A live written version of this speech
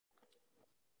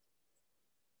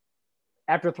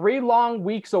After 3 long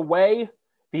weeks away,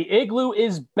 the Igloo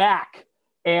is back.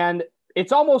 And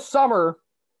it's almost summer,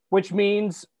 which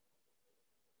means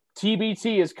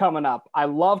TBT is coming up. I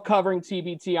love covering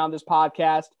TBT on this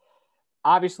podcast.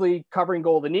 Obviously, covering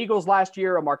Golden Eagles last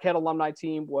year, a Marquette alumni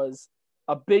team, was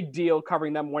a big deal,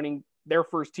 covering them winning their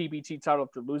first TBT title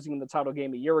after losing in the title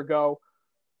game a year ago.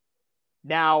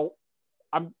 Now,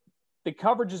 the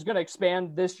coverage is going to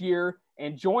expand this year,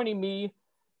 and joining me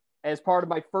as part of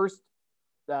my first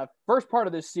part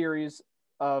of this series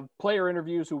of player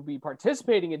interviews who will be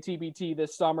participating in TBT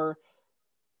this summer.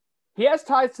 He has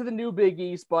ties to the new Big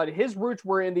East, but his roots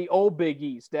were in the old Big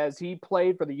East as he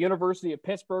played for the University of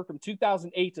Pittsburgh from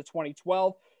 2008 to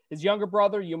 2012. His younger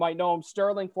brother, you might know him,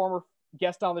 Sterling, former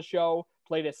guest on the show,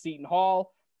 played at Seton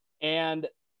Hall. And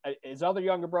his other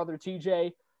younger brother,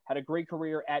 TJ, had a great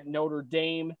career at Notre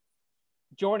Dame.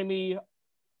 Joining me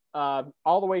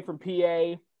all the way from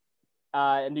PA,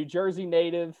 a New Jersey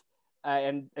native,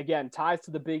 and again, ties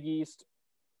to the Big East,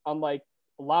 unlike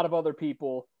a lot of other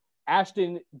people,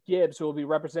 Ashton Gibbs, who will be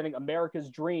representing America's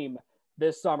Dream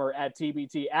this summer at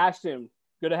TBT. Ashton,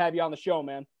 good to have you on the show,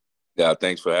 man. Yeah,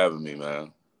 thanks for having me,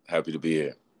 man. Happy to be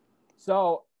here.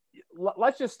 So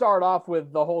let's just start off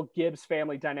with the whole Gibbs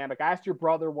family dynamic. I asked your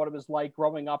brother what it was like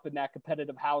growing up in that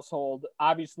competitive household.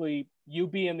 Obviously, you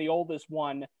being the oldest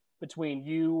one between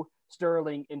you,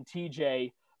 Sterling, and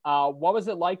TJ. What was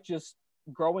it like just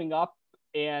growing up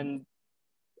and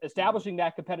establishing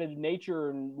that competitive nature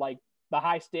and like the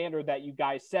high standard that you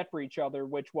guys set for each other,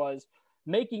 which was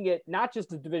making it not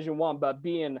just a Division I, but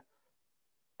being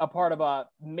a part of a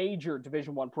major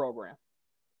Division I program?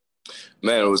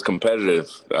 Man, it was competitive.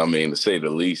 I mean, to say the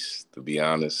least, to be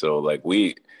honest. So like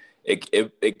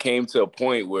it came to a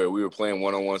point where we were playing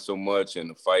one-on-one so much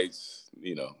and the fights,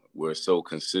 were so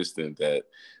consistent that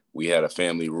we had a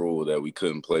family rule that we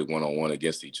couldn't play one-on-one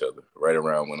against each other right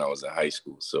around when I was in high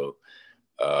school. So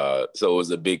it was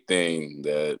a big thing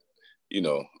that,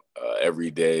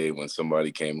 every day when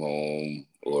somebody came home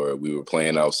or we were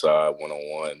playing outside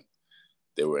one-on-one,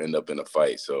 they would end up in a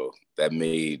fight. So that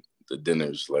made the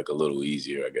dinners like a little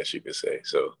easier, I guess you could say.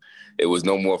 So it was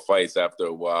no more fights after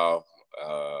a while,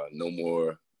 no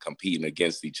more competing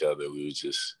against each other. We were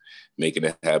just making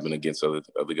it happen against other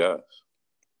guys.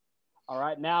 All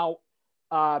right. Now,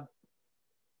 the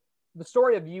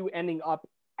story of you ending up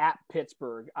at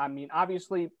Pittsburgh, I mean,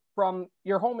 obviously from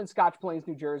your home in Scotch Plains,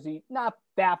 New Jersey, not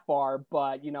that far,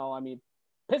 but,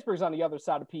 Pittsburgh's on the other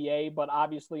side of PA, but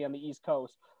obviously on the East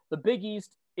Coast. The Big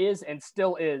East is and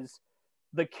still is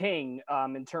the king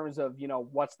in terms of,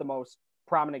 what's the most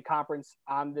prominent conference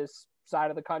on this side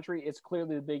of the country. It's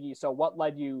clearly the Big East. So what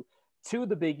led you to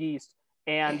the Big East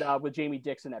and with Jamie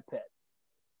Dixon at Pitt?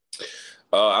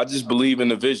 I just believe in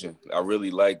the vision. I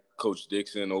really like Coach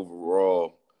Dixon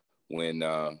overall. When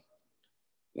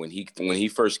he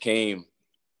first came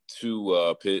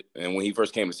to Pitt and when he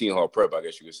first came to Seton Hall Prep, I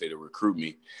guess you could say, to recruit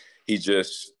me, he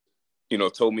just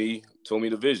told me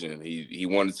the vision. He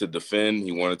wanted to defend,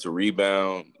 he wanted to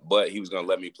rebound, but he was going to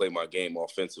let me play my game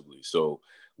offensively. So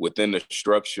within the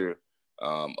structure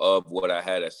of what I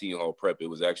had at Seton Hall Prep, it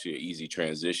was actually an easy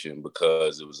transition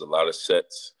because it was a lot of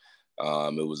sets.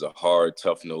 It was a hard,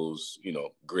 tough-nosed,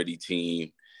 gritty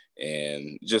team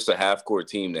and just a half-court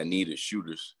team that needed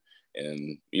shooters.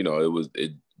 And,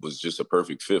 it was just a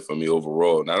perfect fit for me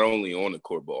overall, not only on the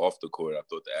court, but off the court. I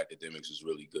thought the academics was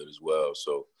really good as well.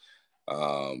 So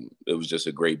it was just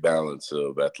a great balance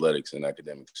of athletics and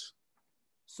academics.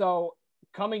 So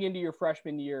coming into your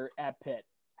freshman year at Pitt,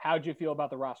 how did you feel about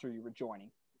the roster you were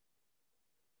joining?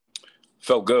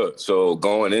 Felt good. So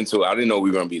going into it, I didn't know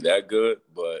we were going to be that good,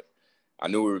 but I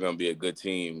knew we were going to be a good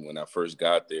team when I first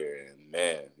got there. And,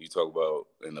 man, you talk about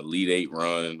an Elite Eight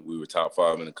run. We were top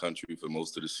 5 in the country for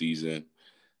most of the season.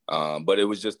 But it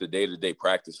was just the day-to-day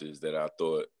practices that I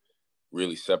thought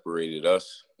really separated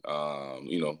us.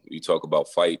 You talk about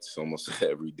fights almost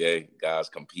every day, guys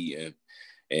competing.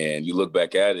 And you look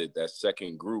back at it, that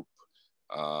second group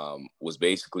was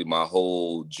basically my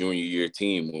whole junior year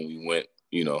team when we went,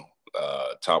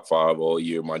 top 5 all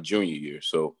year my junior year.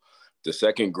 So the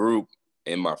second group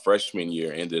in my freshman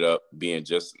year ended up being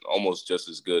almost just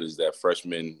as good as that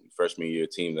freshman year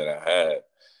team that I had.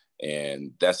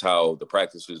 And that's how the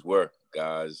practices were.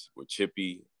 Guys were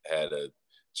chippy, had a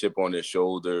chip on their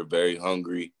shoulder, very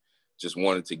hungry, just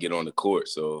wanted to get on the court.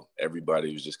 So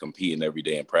everybody was just competing every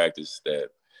day in practice, that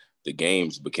the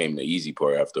games became the easy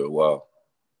part after a while.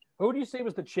 Who do you say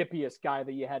was the chippiest guy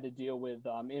that you had to deal with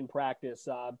in practice?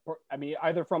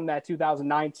 Either from that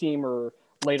 2009 team or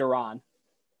later on.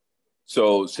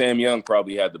 So Sam Young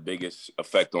probably had the biggest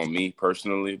effect on me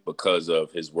personally because of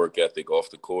his work ethic off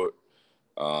the court.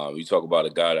 You talk about a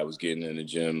guy that was getting in the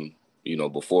gym,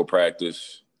 before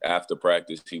practice, after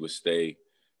practice, he would stay.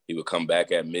 He would come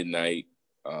back at midnight.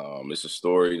 It's a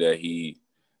story that he,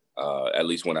 at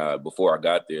least before I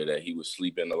got there, that he would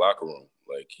sleep in the locker room.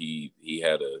 Like he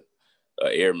had a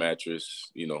air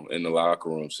mattress, in the locker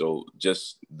room. So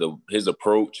just his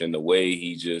approach and the way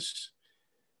he just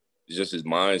his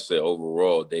mindset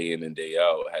overall, day in and day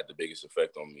out, had the biggest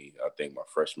effect on me, I think, my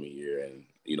freshman year. And,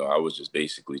 I was just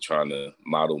basically trying to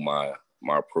model my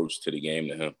approach to the game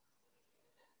to him.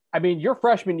 I mean, your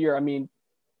freshman year,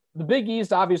 the Big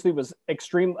East obviously was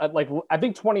extreme. Like, I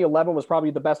think 2011 was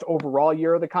probably the best overall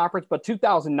year of the conference, but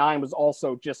 2009 was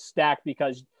also just stacked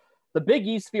because the Big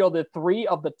East fielded 3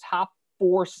 of the top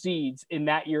 4 seeds in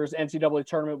that year's NCAA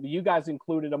tournament. You guys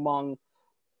included among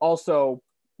also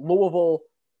Louisville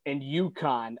and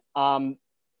UConn.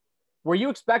 Were you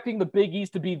expecting the Big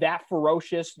East to be that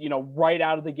ferocious, right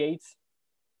out of the gates?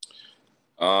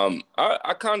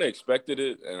 I kind of expected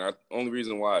it, and the only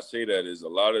reason why I say that is a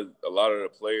lot of the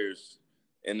players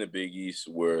in the Big East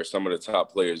were some of the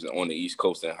top players on the East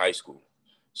Coast in high school.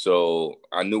 So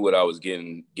I knew what I was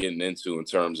getting into in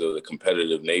terms of the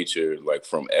competitive nature, like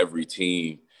from every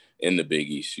team in the Big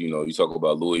East. You talk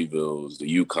about Louisville's,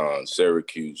 the UConn,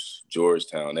 Syracuse,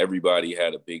 Georgetown. Everybody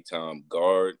had a big-time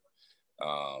guard,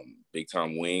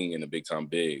 big-time wing, and a big-time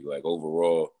big. Like,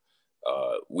 overall,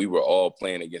 we were all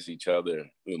playing against each other,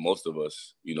 most of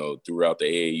us, throughout the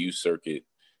AAU circuit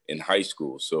in high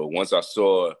school. So once I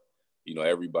saw,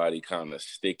 everybody kind of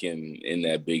sticking in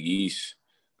that Big East,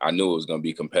 I knew it was going to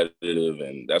be competitive,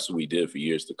 and that's what we did for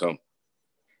years to come.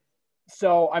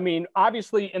 So,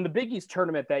 obviously in the Big East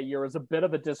tournament that year was a bit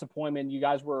of a disappointment. You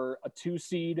guys were a 2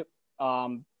 seed,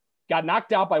 got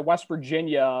knocked out by West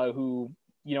Virginia, who,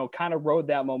 kind of rode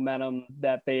that momentum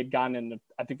that they had gotten in,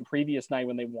 I think, the previous night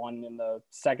when they won in the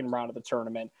second round of the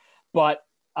tournament. But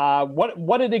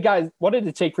what did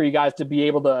it take for you guys to be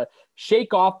able to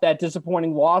shake off that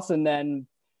disappointing loss and then,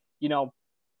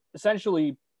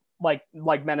 essentially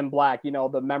like Men in Black,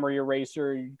 the memory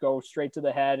eraser, you go straight to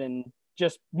the head and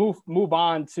just move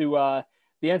on to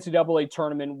the NCAA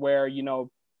tournament where,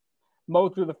 mow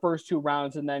through the first 2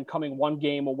 rounds and then coming 1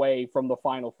 game away from the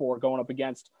Final Four, going up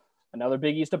against another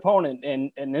Big East opponent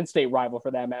and an in-state rival for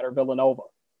that matter, Villanova?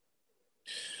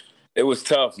 It was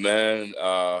tough, man.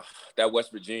 That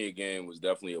West Virginia game was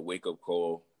definitely a wake-up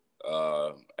call.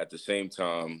 At the same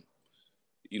time,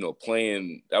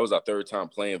 that was our 3rd time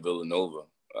playing Villanova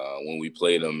when we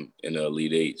played them in the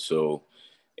Elite Eight. So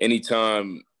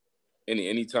anytime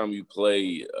you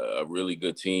play a really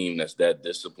good team that's that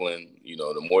disciplined,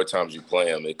 the more times you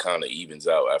play them, it kind of evens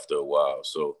out after a while.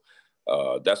 So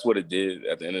that's what it did.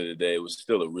 At the end of the day, it was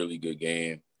still a really good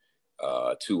game.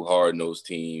 2 hard-nosed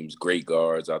teams, great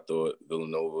guards. I thought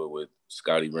Villanova with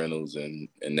Scotty Reynolds and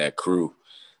that crew.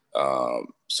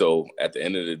 So at the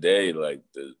end of the day, like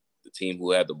the team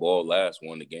who had the ball last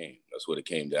won the game. That's what it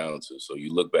came down to. So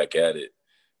you look back at it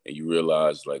and you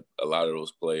realize like a lot of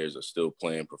those players are still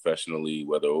playing professionally,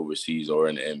 whether overseas or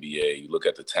in the NBA. You look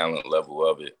at the talent level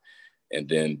of it, and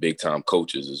then big-time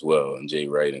coaches as well, and Jay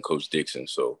Wright and Coach Dixon.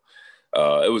 So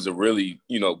it was a really,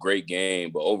 great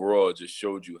game, but overall it just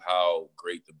showed you how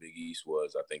great the Big East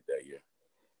was, I think, that year.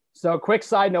 So quick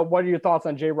side note, what are your thoughts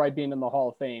on Jay Wright being in the Hall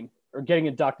of Fame or getting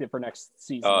inducted for next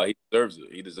season? He deserves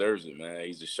it. He deserves it, man.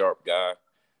 He's a sharp guy,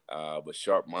 but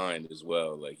sharp mind as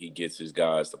well. Like, he gets his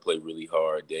guys to play really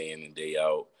hard day in and day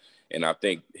out. And I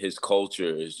think his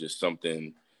culture is just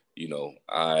something,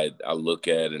 I look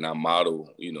at and I model,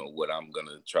 what I'm going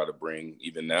to try to bring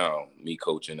even now, me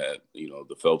coaching at,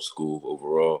 the Phelps School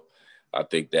overall. I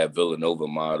think that Villanova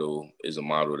model is a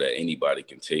model that anybody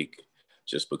can take,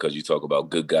 just because you talk about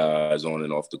good guys on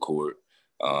and off the court.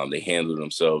 They handle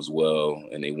themselves well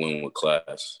and they win with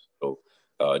class. So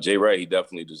Jay Wright, he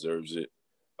definitely deserves it.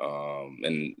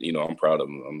 And, I'm proud of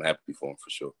him. I'm happy for him for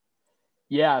sure.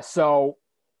 Yeah. So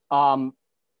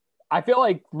I feel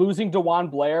like losing DeJuan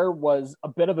Blair was a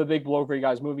bit of a big blow for you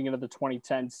guys moving into the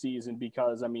 2010 season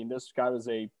because, this guy was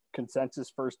a consensus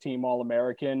first-team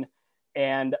All-American.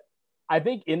 And I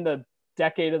think in the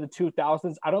decade of the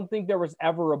 2000s, I don't think there was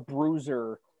ever a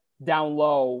bruiser down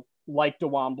low like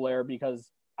DeJuan Blair because,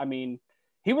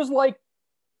 he was like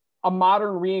a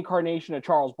modern reincarnation of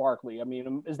Charles Barkley.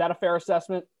 Is that a fair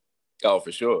assessment? Oh,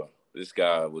 for sure. This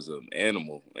guy was an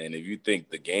animal. And if you think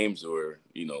the games were,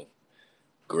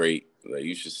 great. Like,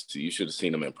 you should have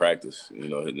seen him in practice,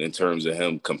 in terms of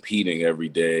him competing every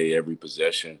day, every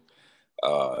possession.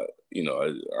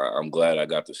 I'm glad I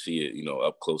got to see it,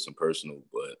 up close and personal,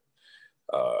 but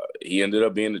he ended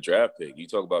up being the draft pick. You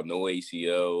talk about no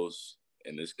ACLs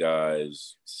and this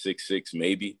guy's 6'6",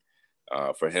 maybe.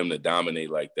 For him to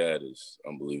dominate like that is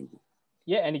unbelievable.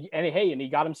 Yeah, and he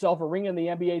got himself a ring in the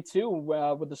NBA too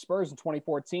with the Spurs in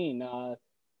 2014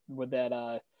 with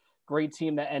that great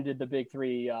team that ended the big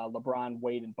three, LeBron,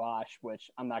 Wade, and Bosh, which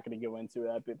I'm not going to go into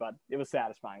that, but it was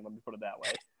satisfying. Let me put it that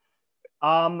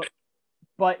way.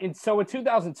 But in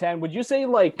 2010, would you say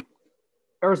like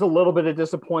there was a little bit of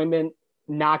disappointment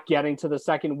not getting to the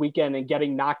second weekend and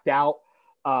getting knocked out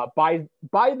by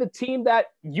the team that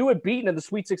you had beaten in the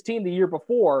Sweet 16 the year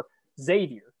before,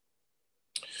 Xavier?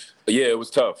 Yeah, it was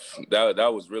tough.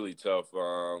 That was really tough.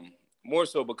 More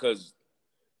so because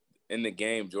in the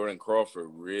game, Jordan Crawford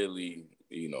really,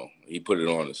 he put it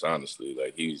on us, honestly.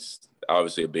 Like, he's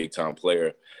obviously a big-time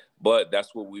player, but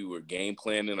that's what we were game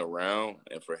planning around.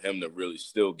 And for him to really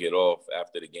still get off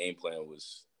after the game plan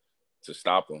was to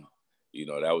stop him,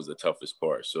 that was the toughest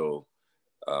part. So,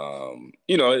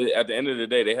 at the end of the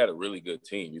day, they had a really good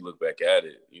team. You look back at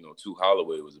it, Tu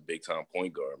Holloway was a big-time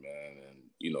point guard, man. And,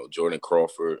 Jordan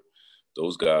Crawford,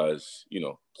 those guys,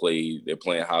 they're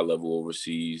playing high level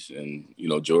overseas. And,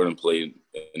 Jordan played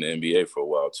in the NBA for a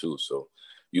while too. So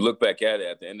you look back at it,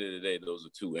 at the end of the day, those are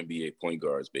two NBA point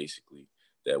guards basically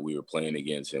that we were playing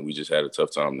against. And we just had a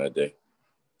tough time that day.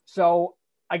 So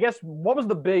I guess what was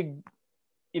the big,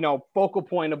 focal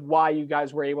point of why you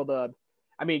guys were able to,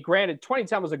 I mean, granted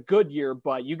 2010 was a good year,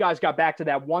 but you guys got back to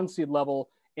that 1 seed level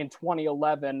in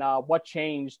 2011. What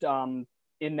changed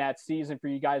in that season for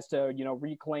you guys to,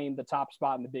 reclaim the top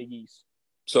spot in the Big East?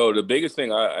 So the biggest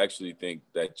thing I actually think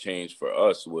that changed for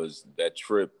us was that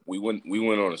trip. We went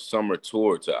on a summer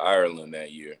tour to Ireland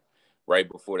that year, right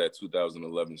before that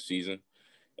 2011 season.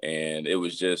 And it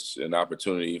was just an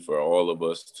opportunity for all of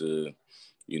us to,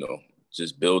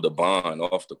 just build a bond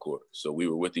off the court. So we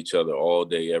were with each other all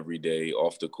day, every day,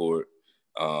 off the court.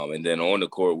 And then on the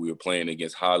court, we were playing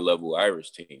against high-level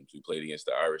Irish teams. We played against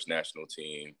the Irish national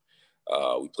team.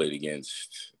 We played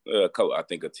against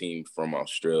a team from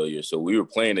Australia. So we were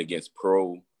playing against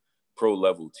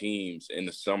pro-level teams in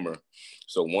the summer.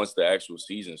 So once the actual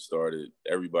season started,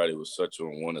 everybody was such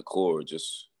on one accord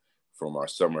just from our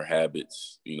summer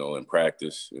habits, in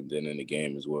practice and then in the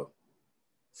game as well.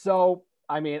 So,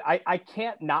 I mean, I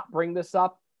can't not bring this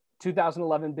up.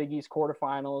 2011 Big East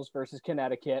quarterfinals versus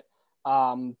Connecticut.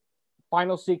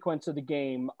 Final sequence of the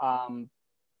game.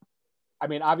 I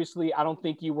mean, obviously, I don't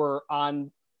think you were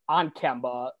on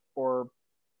Kemba or,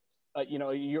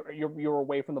 you were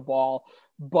away from the ball.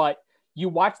 But you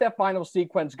watch that final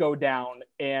sequence go down,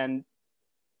 and,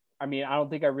 I mean, I don't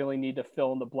think I really need to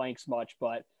fill in the blanks much,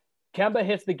 but Kemba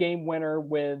hits the game winner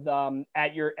with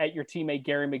at your teammate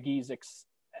Gary McGee's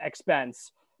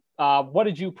expense. What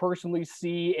did you personally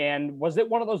see, and was it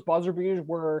one of those buzzer beaters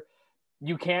where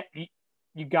you kind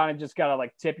of just gotta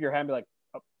like tip your head and be like,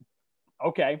 oh,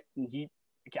 okay,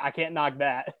 I can't knock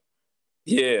that.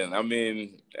 Yeah, I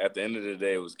mean, at the end of the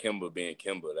day, it was Kemba being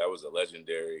Kemba. That was a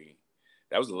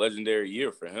legendary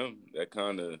year for him. That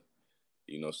kind of,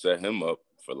 set him up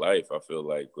for life. I feel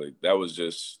like that was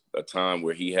just a time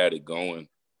where he had it going.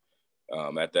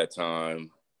 At that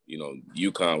time,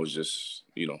 UConn was just,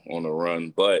 on the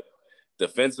run. But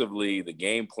defensively, the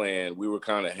game plan, we were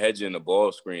kind of hedging the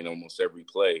ball screen almost every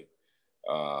play,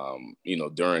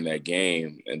 during that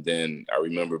game. And then I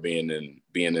remember being in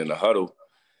the huddle,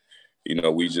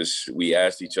 we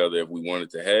asked each other if we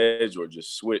wanted to hedge or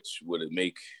just switch. Would it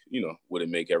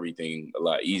make everything a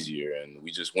lot easier? And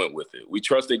we just went with it. We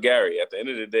trusted Gary. At the end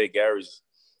of the day, Gary's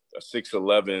a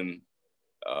 6'11"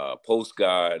 post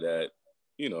guy that,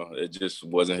 it just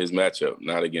wasn't his matchup,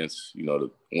 not against,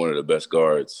 one of the best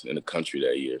guards in the country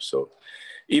that year. So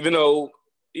even though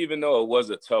it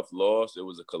was a tough loss, it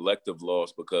was a collective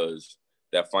loss because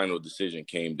that final decision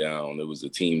came down. It was a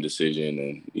team decision,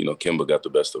 and, Kemba got the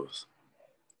best of us.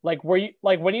 Like, were you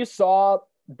when you saw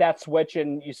that switch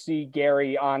and you see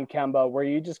Gary on Kemba, were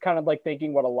you just kind of like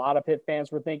thinking what a lot of Pitt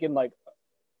fans were thinking, like,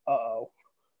 uh-oh?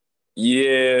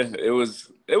 Yeah, it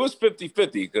was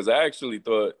 50-50 because I actually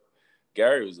thought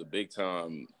Gary was a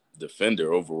big-time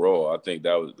defender overall. I think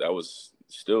that was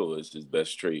still his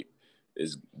best trait,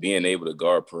 is being able to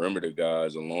guard perimeter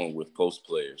guys along with post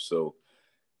players. So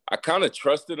I kind of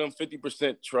trusted him,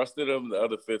 50% trusted him. The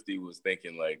other 50 was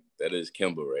thinking, like, that is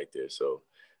Kemba right there. So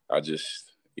I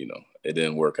just, it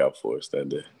didn't work out for us that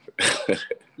day.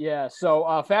 Yeah,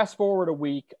 so fast forward a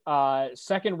week,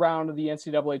 second round of the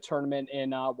NCAA tournament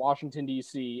in Washington,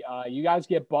 D.C. You guys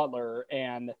get Butler,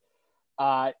 and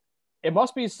it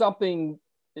must be something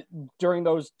during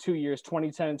those 2 years,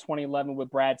 2010 and 2011, with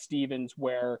Brad Stevens,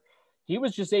 where he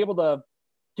was just able to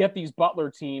get these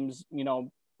Butler teams,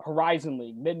 Horizon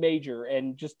League, mid-major,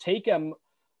 and just take them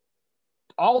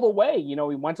all the way. You know,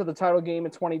 we went to the title game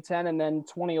in 2010 and then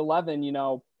 2011, you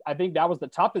know, I think that was the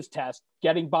toughest test,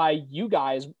 getting by you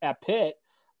guys at Pitt.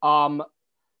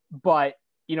 But,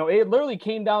 you know, it literally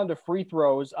came down to free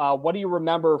throws. What do you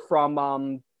remember from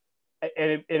and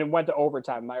it went to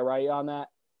overtime. Am I right on that?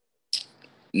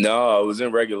 No, it was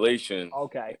in regulation.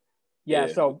 Okay. Yeah.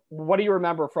 So what do you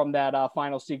remember from that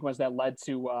final sequence that led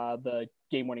to the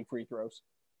game-winning free throws?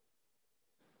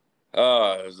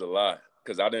 It was a lot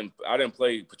because I didn't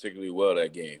play particularly well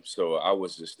that game. So I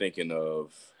was just thinking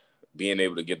of being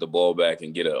able to get the ball back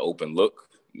and get an open look,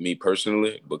 me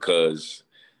personally, because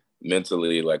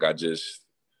mentally, like I don't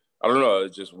know,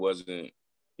 it just wasn't,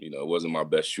 it wasn't my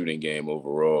best shooting game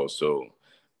overall. So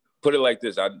put it like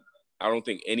this, I don't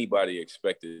think anybody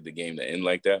expected the game to end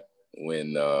like that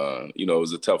when, it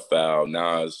was a tough foul.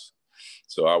 Nas,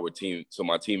 so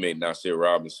my teammate Nasir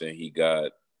Robinson,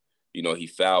 he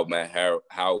fouled Matt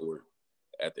Howard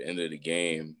at the end of the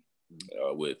game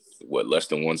with, less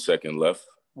than 1 second left.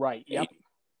 Right, yep.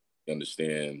 He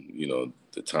understand,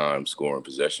 the time, scoring,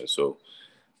 possession. So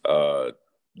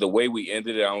the way we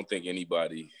ended it, I don't think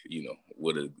anybody,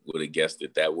 would have guessed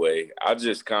it that way. I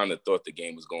just kind of thought the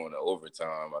game was going to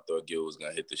overtime. I thought Gil was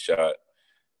going to hit the shot,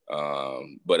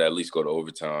 but at least go to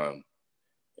overtime.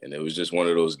 And it was just one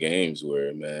of those games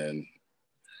where, man,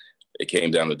 it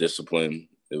came down to discipline.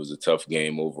 It was a tough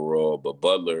game overall. But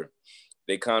Butler,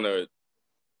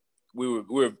 we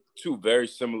were two very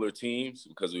similar teams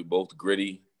because we both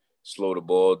gritty, slow the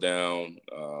ball down,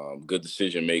 good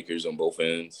decision makers on both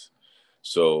ends.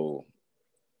 So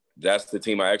that's the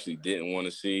team I actually didn't want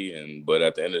to see. But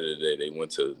at the end of the day, they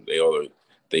went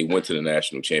to the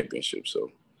national championship.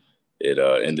 So it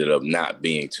ended up not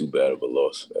being too bad of a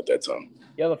loss at that time.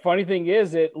 Yeah, the funny thing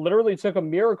is, it literally took a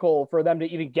miracle for them to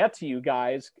even get to you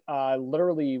guys.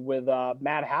 Literally with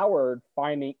Matt Howard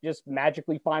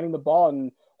magically finding the ball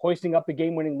and hoisting up the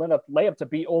game-winning layup to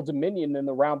beat Old Dominion in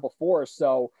the round before.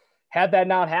 So had that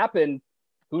not happened,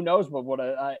 who knows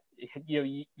what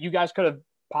you guys could have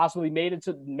possibly made it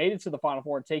to the Final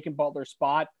Four and taken Butler's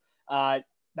spot. That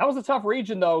was a tough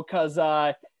region though, because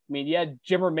you had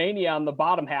Jimmer Mania on the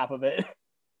bottom half of it.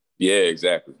 Yeah,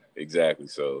 exactly.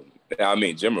 So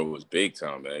Jimmer was big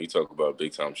time, man. You talk about a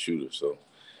big time shooter, so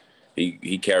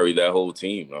he carried that whole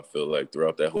team. I feel like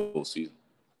throughout that whole season.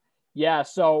 Yeah.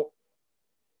 So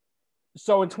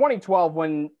in 2012,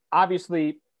 when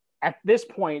obviously at this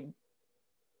point,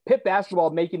 Pitt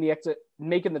basketball making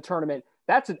the tournament,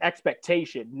 that's an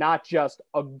expectation, not just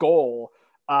a goal.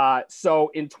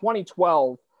 So in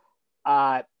 2012,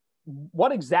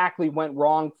 what exactly went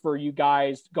wrong for you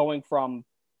guys going from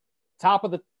top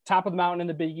of the mountain in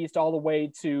the Big East all the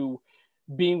way to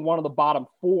being one of the bottom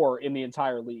four in the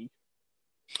entire league?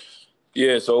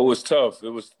 Yeah, so it was tough.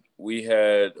 We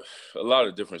had a lot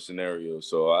of different scenarios.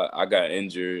 So I got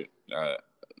injured. I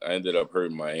ended up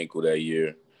hurting my ankle that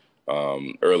year,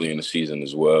 early in the season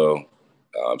as well.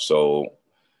 So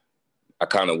I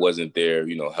kind of wasn't there,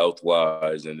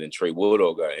 health-wise. And then Trey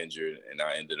Woodall got injured, and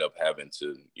I ended up having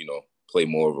to, play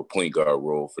more of a point guard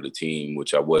role for the team,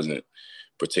 which I wasn't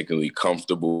particularly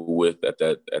comfortable with at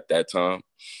that time.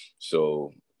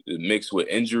 So it mixed with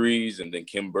injuries, and then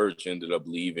Kim Birch ended up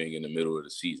leaving in the middle of the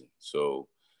season. So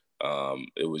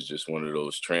it was just one of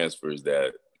those transfers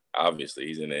that obviously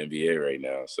he's in the NBA right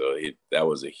now. So that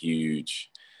was a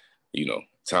huge,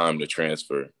 time to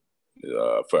transfer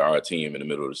for our team in the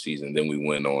middle of the season. Then we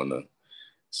went on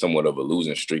somewhat of a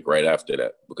losing streak right after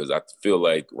that, because I feel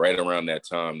like right around that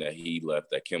time that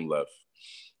Kim left,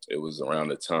 it was around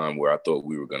the time where I thought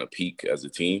we were going to peak as a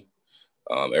team.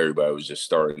 Everybody was just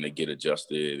starting to get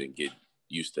adjusted and get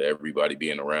used to everybody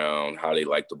being around, how they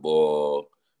like the ball,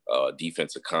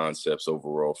 defensive concepts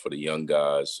overall for the young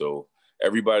guys. So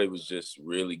everybody was just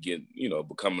really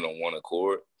becoming on one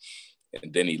accord.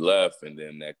 And then he left, and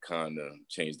then that kind of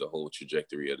changed the whole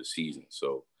trajectory of the season.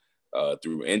 So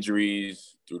through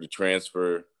injuries, through the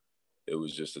transfer, it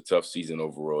was just a tough season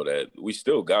overall that we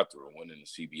still got through. Winning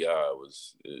the CBI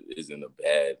isn't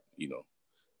a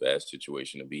bad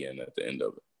situation to be in at the end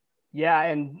of it. Yeah,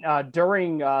 and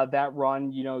during that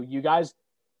run, you guys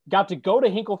got to go to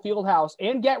Hinkle Fieldhouse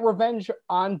and get revenge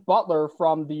on Butler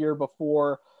from the year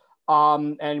before.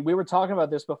 And we were talking about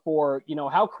this before,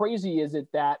 how crazy is it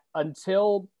that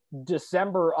until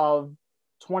December of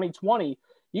 2020,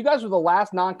 you guys were the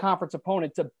last non-conference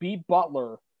opponent to beat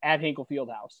Butler at Hinkle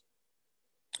Fieldhouse?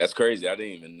 That's crazy. I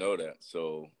didn't even know that.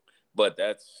 So, but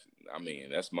that's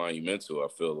monumental, I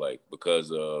feel like,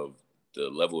 because of the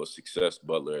level of success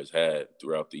Butler has had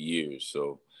throughout the years.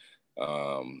 So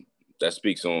that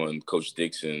speaks on Coach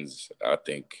Dixon's, I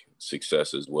think,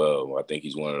 success as well. I think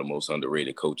he's one of the most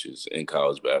underrated coaches in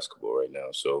college basketball right now.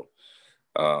 So,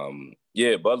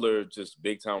 yeah, Butler, just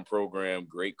big time program,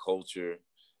 great culture,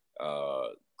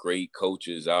 great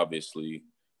coaches, obviously.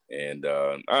 And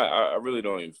I really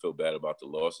don't even feel bad about the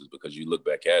losses because you look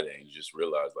back at it and you just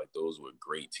realize like those were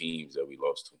great teams that we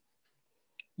lost to.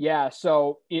 Yeah.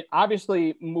 So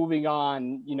obviously moving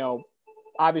on,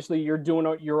 obviously you're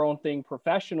doing your own thing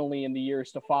professionally in the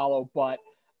years to follow, but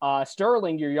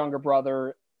Sterling, your younger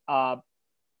brother,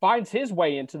 finds his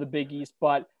way into the Big East,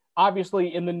 but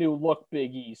obviously in the new look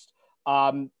Big East.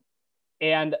 And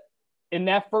in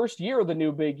that first year of the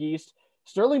new Big East,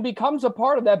 Sterling becomes a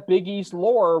part of that Big East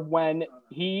lore when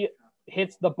he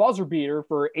hits the buzzer beater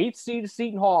for 8th seed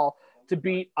Seton Hall to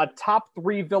beat a top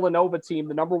 3 Villanova team,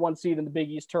 the number 1 seed in the Big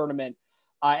East tournament,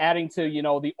 adding to,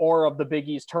 the aura of the Big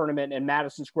East tournament and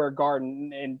Madison Square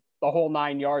Garden and the whole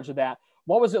 9 yards of that.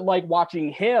 What was it like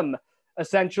watching him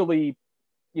essentially,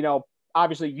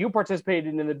 obviously you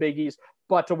participated in the Big East,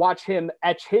 but to watch him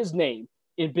etch his name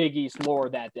in Big East lore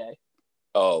that day?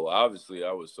 Oh, obviously,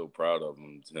 I was so proud of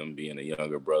him being a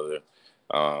younger brother.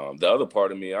 The other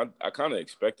part of me, I kind of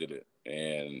expected it.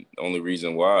 And the only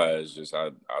reason why is just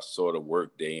I sort of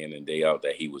worked day in and day out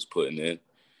that he was putting in.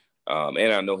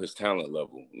 And I know his talent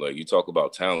level. Like, you talk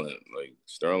about talent, like,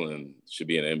 Sterling should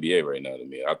be in the NBA right now to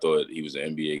me. I thought he was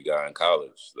an NBA guy in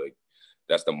college. Like,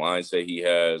 that's the mindset he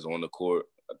has on the court.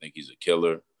 I think he's a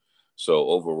killer. So,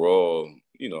 overall,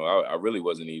 I really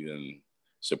wasn't even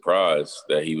surprised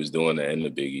that he was doing that in the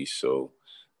Big East. So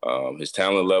his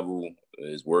talent level,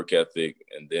 his work ethic,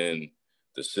 and then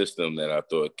the system that I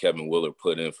thought Kevin Willard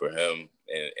put in for him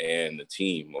and the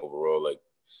team overall, like,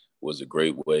 was a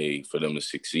great way for them to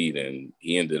succeed. And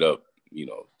he ended up,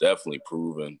 definitely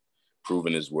proving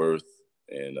his worth.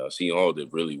 And Seton Hall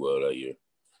did really well that year.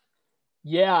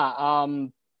 Yeah.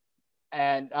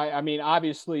 And I mean,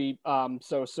 obviously,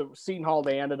 so Seton Hall,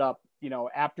 they ended up,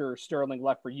 after Sterling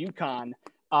left for UConn,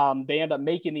 they ended up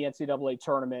making the NCAA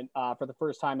tournament for the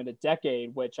first time in a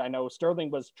decade, which I know Sterling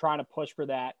was trying to push for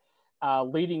that,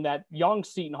 leading that young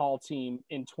Seton Hall team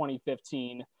in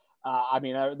 2015. I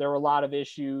mean, there were a lot of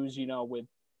issues, with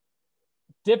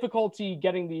difficulty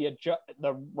getting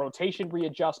the rotation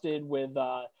readjusted with,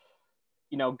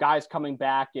 guys coming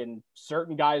back and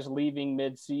certain guys leaving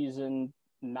mid-season.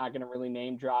 Not going to really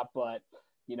name drop, but,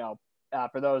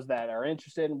 for those that are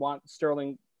interested and want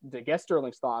Sterling to get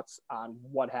Sterling's thoughts on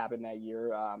what happened that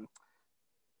year,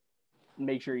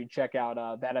 make sure you check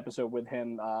out that episode with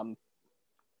him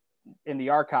in the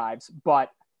archives. But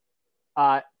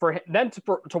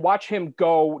to watch him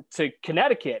go to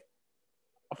Connecticut,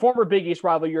 a former Big East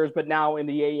rival of yours, but now in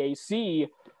the AAC,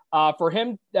 for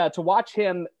him to watch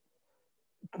him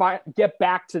get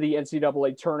back to the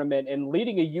NCAA tournament and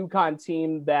leading a UConn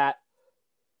team that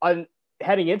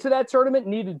heading into that tournament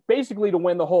needed basically to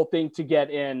win the whole thing to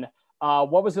get in.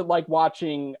 What was it like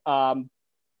watching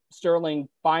Sterling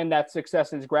find that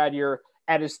success in his grad year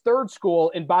at his third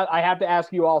school? And I have to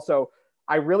ask you also,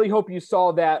 I really hope you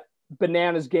saw that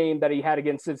bananas game that he had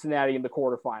against Cincinnati in the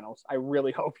quarterfinals. I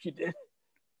really hope you did.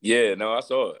 Yeah, no, I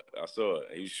saw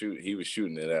it. He was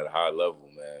shooting it at a high level,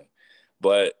 man.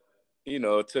 But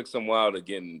it took some while to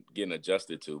getting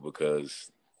adjusted to,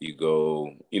 because you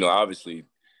go, obviously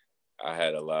I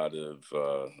had a lot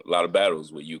of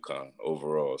battles with UConn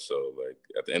overall. So, like,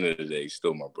 at the end of the day, he's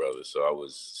still my brother. So I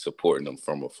was supporting him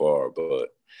from afar, but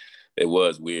it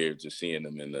was weird just seeing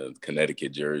him in the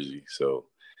Connecticut jersey. So,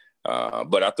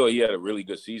 but I thought he had a really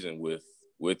good season with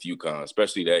UConn,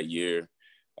 especially that year.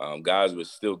 Guys were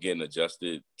still getting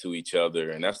adjusted to each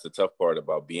other. And that's the tough part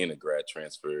about being a grad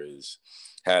transfer is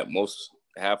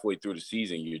halfway through the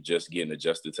season, you're just getting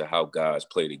adjusted to how guys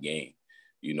play the game,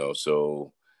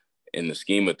 so in the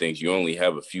scheme of things, you only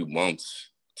have a few months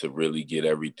to really get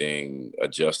everything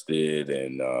adjusted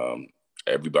and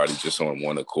everybody's just on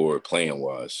one accord playing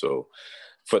wise. So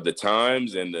for the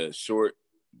times and the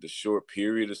short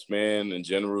period of span in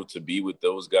general to be with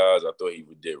those guys, I thought he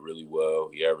did really well.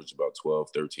 He averaged about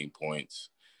 12, 13 points,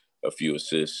 a few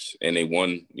assists, and they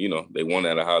won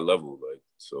at a high level. Like,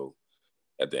 so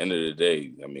at the end of the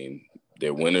day, I mean,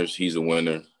 they're winners. He's a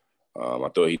winner. I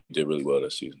thought he did really well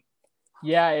this season.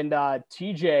 Yeah, and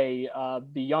TJ,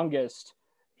 the youngest,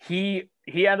 he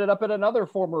ended up at another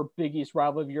former Big East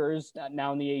rival of yours,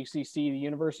 now in the ACC, the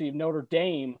University of Notre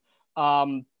Dame.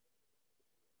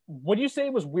 Would you say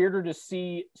it was weirder to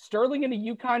see Sterling in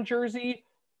a UConn jersey,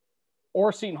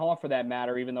 or Seton Hall for that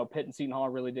matter, even though Pitt and Seton Hall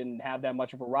really didn't have that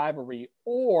much of a rivalry,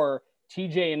 or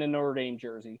TJ in a Notre Dame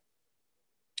jersey?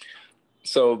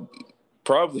 So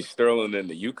Probably Sterling in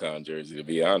the UConn jersey, to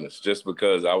be honest, just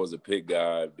because I was a Pitt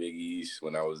guy, Big East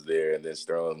when I was there, and then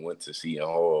Sterling went to Seton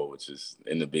Hall, which is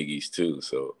in the Big East too.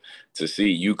 So to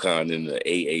see UConn in the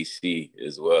AAC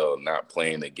as well, not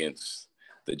playing against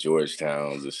the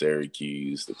Georgetowns, the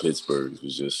Syracuse, the Pittsburghs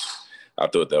was just, I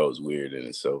thought that was weird in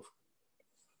itself.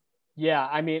 Yeah,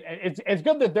 I mean, it's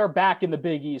good that they're back in the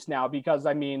Big East now because,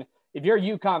 I mean, if you're a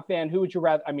UConn fan, who would you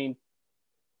rather? I mean,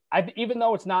 even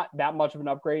though it's not that much of an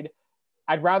upgrade,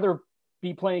 I'd rather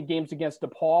be playing games against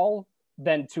DePaul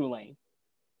than Tulane.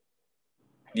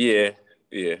 Yeah.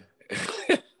 Yeah,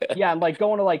 and like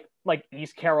going to like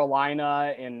East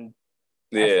Carolina and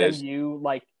SMU,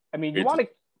 like, I mean, you want to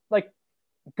like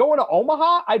going to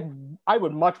Omaha? I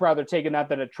would much rather take that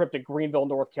than a trip to Greenville,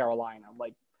 North Carolina.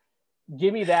 Like,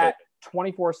 give me that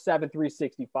 24/7,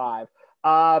 365.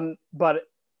 But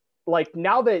like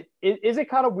now that is it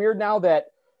kind of weird now that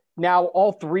now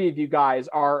all three of you guys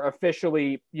are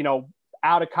officially, you know,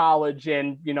 out of college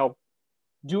and, you know,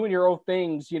 doing your own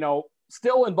things, you know,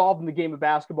 still involved in the game of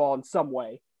basketball in some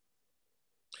way?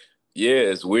 Yeah,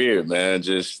 it's weird, man.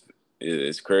 Just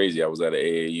it's crazy. I was at an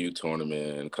AAU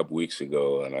tournament a couple weeks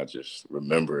ago, and I just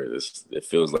remember it. It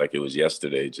feels like it was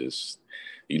yesterday. Just,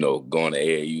 you know, going to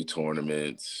AAU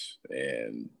tournaments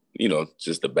and, you know,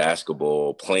 just the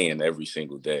basketball, playing every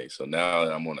single day. So now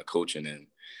that I'm on a coaching end,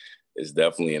 it's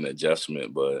definitely an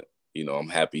adjustment, but, you know, I'm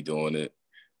happy doing it.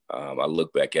 I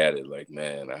look back at it like,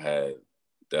 man, I had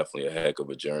definitely a heck of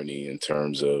a journey in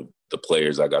terms of the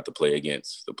players I got to play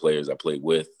against, the players I played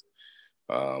with.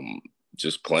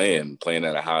 Just playing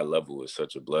at a high level is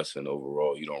such a blessing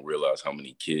overall. You don't realize how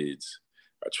many kids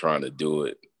are trying to do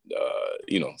it,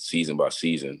 you know, season by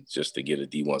season just to get a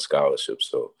D1 scholarship.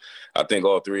 So I think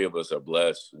all three of us are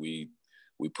blessed. We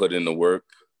put in the work.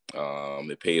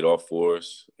 It paid off for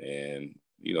us, and,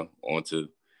 you know, on to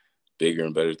bigger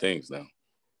and better things now.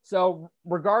 So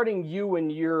regarding you and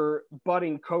your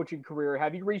budding coaching career,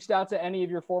 have you reached out to any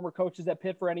of your former coaches at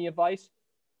Pitt for any advice?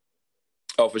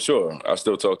 Oh, for sure. I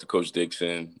still talk to Coach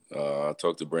Dixon. I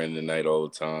talk to Brandon Knight all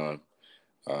the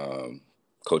time.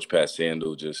 Coach Pat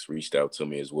Sandel just reached out to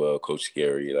me as well. Coach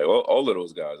Scary, like all of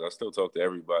those guys. I still talk to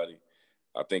everybody.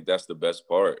 I think that's the best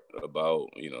part about,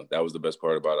 you know, that was the best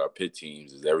part about our Pitt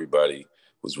teams is everybody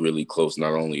was really close,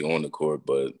 not only on the court,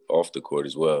 but off the court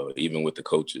as well, even with the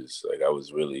coaches. Like I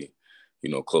was really, you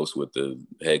know, close with the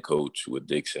head coach, with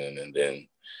Dixon, and then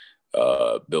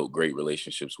built great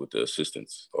relationships with the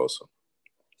assistants also.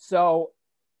 So,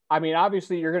 I mean,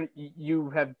 obviously you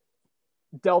have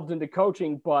delved into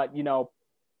coaching, but, you know,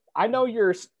 I know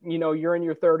you're in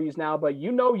your 30s now, but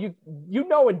you know in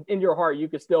your heart you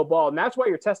could still ball, and that's why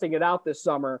you're testing it out this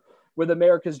summer with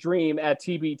America's Dream at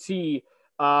TBT.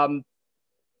 I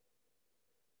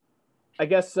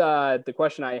guess the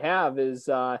question I have is,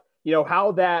 you know,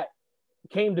 how that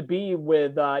came to be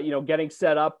with, you know, getting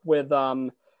set up with,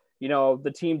 you know,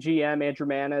 the team GM, Andrew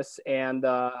Manis, and,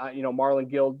 you know, Marlon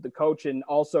Guild, the coach, and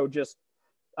also just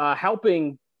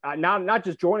helping, not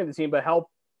just joining the team, but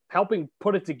helping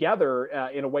put it together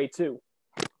in a way too.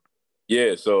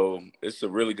 Yeah, so it's a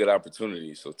really good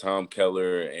opportunity. So Tom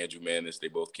Keller, Andrew Manis, they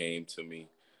both came to me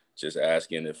just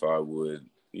asking if I would,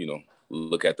 you know,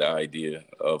 look at the idea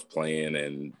of playing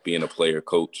and being a player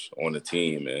coach on the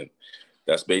team. And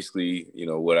that's basically, you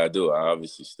know, what I do. I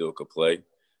obviously still could play,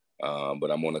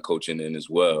 but I'm on the coaching end as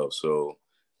well. So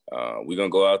we're going to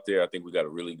go out there. I think we got a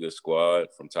really good squad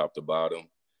from top to bottom.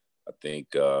 I think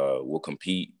we'll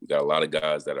compete. We got a lot of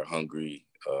guys that are hungry,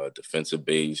 defensive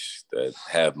base, that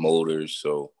have motors.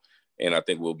 So, and I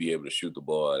think we'll be able to shoot the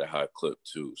ball at a high clip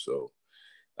too. So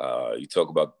you talk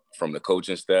about from the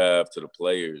coaching staff to the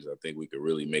players, I think we could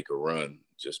really make a run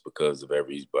just because of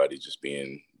everybody just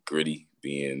being gritty,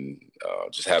 being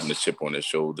just having a chip on their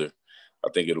shoulder. I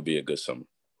think it'll be a good summer.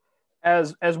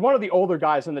 As one of the older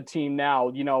guys on the team now,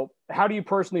 you know, how do you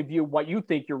personally view what you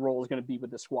think your role is going to be with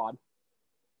the squad?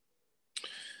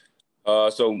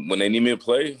 So when they need me to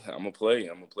play, I'm gonna play.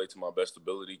 I'm gonna play to my best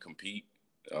ability, compete.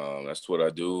 That's what I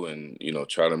do, and, you know,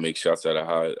 try to make shots at a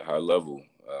high level.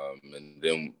 And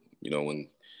then, you know, when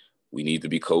we need to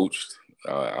be coached,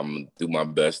 I'm gonna do my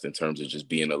best in terms of just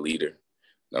being a leader,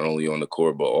 not only on the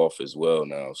court but off as well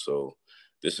now. So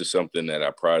this is something that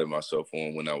I prided myself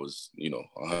on when I was, you know,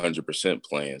 100%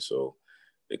 playing. So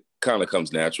it kind of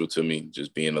comes natural to me,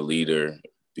 just being a leader,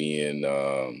 being,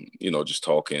 you know, just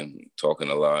talking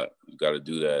a lot. You got to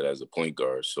do that as a point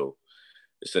guard. So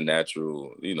it's a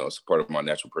natural, you know, it's a part of my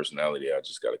natural personality. I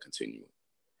just got to continue.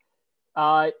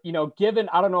 You know, given,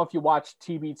 I don't know if you watched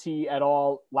TBT at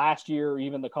all last year or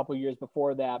even the couple of years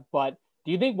before that, but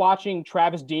do you think watching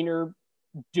Travis Diener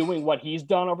doing what he's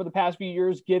done over the past few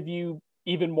years give you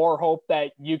even more hope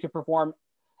that you could perform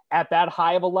at that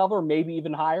high of a level, or maybe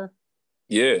even higher?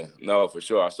 Yeah, no, for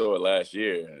sure. I saw it last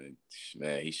year, and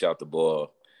man, he shot the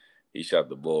ball. He shot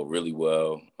the ball really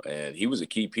well, and he was a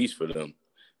key piece for them.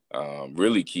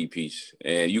 Really key piece.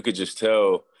 And you could just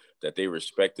tell that they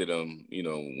respected him. You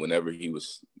know, whenever he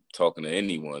was talking to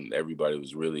anyone, everybody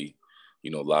was really,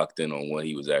 locked in on what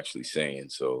he was actually saying.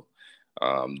 So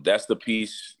that's the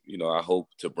piece, I hope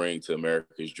to bring to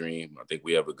America's Dream. I think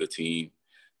we have a good team.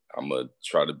 I'm going to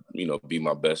try to, be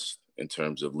my best in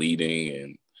terms of leading,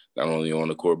 and not only on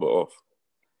the court, but off.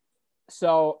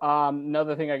 So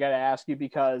another thing I got to ask you,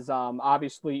 because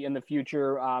obviously in the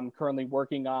future, I'm currently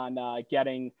working on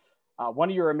getting one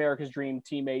of your America's Dream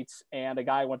teammates and a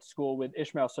guy I went to school with,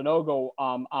 Ishmael Sonogo,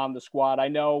 on the squad. I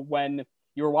know when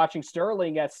you were watching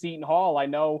Sterling at Seton Hall, I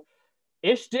know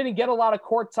Ish didn't get a lot of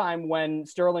court time when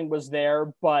Sterling was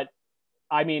there, but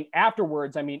I mean,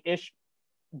 afterwards, Ish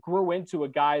grew into a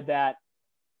guy that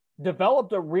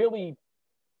developed a really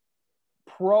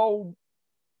pro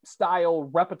style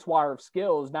repertoire of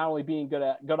skills, not only being good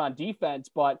on defense,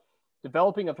 but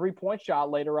developing a 3-point shot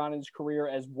later on in his career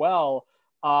as well.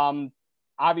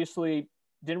 Obviously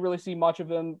didn't really see much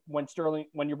of him when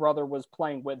your brother was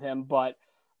playing with him, but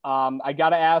I got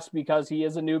to ask, because he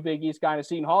is a new Big East guy and a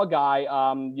Seton Hall guy,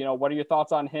 what are your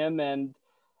thoughts on him, and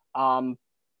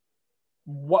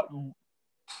what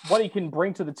he can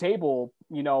bring to the table,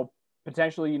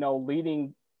 potentially,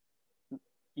 leading,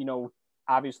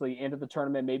 obviously into the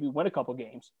tournament, maybe win a couple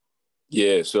games?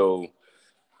 Yeah, so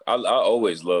I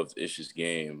always loved Ish's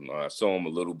game. I saw him a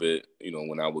little bit,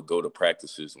 when I would go to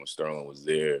practices when Sterling was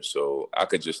there. So I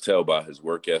could just tell by his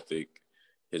work ethic,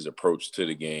 his approach to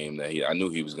the game, that I knew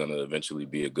he was going to eventually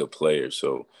be a good player.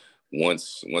 So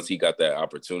once he got that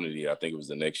opportunity, I think it was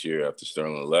the next year after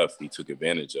Sterling left, he took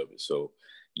advantage of it. So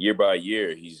year by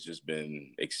year, he's just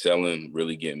been excelling,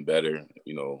 really getting better,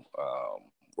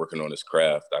 working on his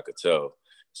craft, I could tell,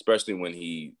 especially when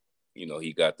he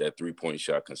got that 3-point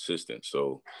shot consistent.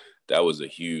 So that was a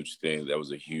huge thing. That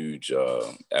was a huge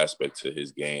aspect to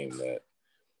his game that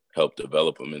helped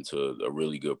develop him into a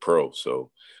really good pro. So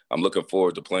I'm looking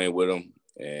forward to playing with him,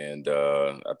 and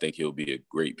I think he'll be a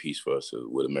great piece for us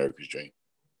with America's Dream.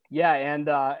 Yeah, and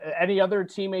any other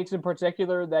teammates in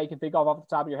particular that you can think of off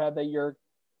the top of your head that you're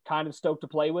kind of stoked to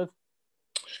play with?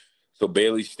 So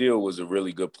Bailey Steele was a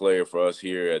really good player for us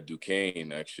here at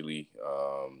Duquesne, actually.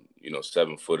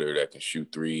 7-footer that can shoot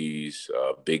threes,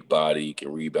 big body,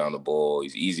 can rebound the ball.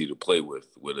 He's easy to play with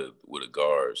a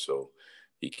guard. So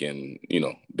he can,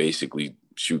 basically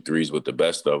shoot threes with the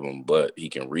best of them, but he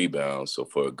can rebound. So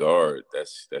for a guard,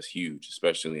 that's huge,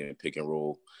 especially in pick and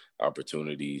roll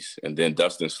opportunities. And then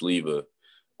Dustin Sleva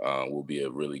will be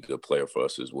a really good player for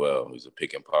us as well. He's a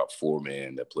pick and pop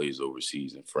 4-man that plays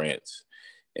overseas in France.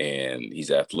 And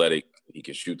he's athletic. He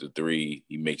can shoot the three.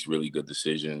 He makes really good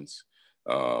decisions,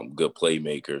 good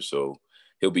playmaker. So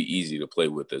he'll be easy to play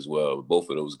with as well. Both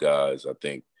of those guys, I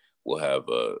think, will have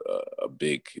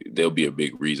they'll be a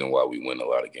big reason why we win a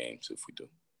lot of games if we do.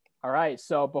 All right.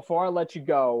 So before I let you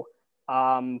go,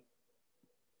 I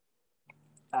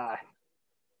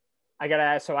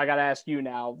gotta ask you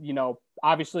now,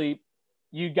 obviously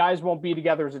you guys won't be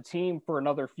together as a team for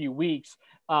another few weeks,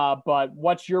 but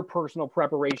what's your personal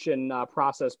preparation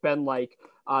process been like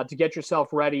to get yourself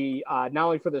ready, not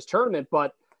only for this tournament,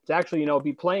 but to actually,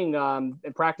 be playing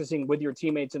and practicing with your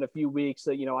teammates in a few weeks?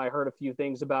 That, I heard a few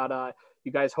things about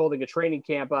you guys holding a training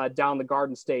camp down the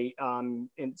Garden State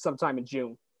sometime in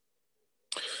June.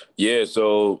 Yeah,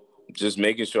 so just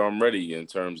making sure I'm ready in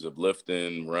terms of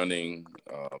lifting, running,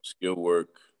 skill work.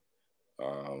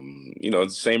 The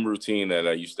same routine that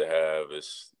I used to have.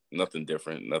 Is nothing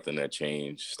different, nothing that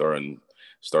changed.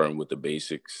 Starting with the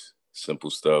basics, simple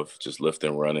stuff, just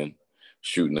lifting, running,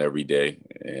 shooting every day,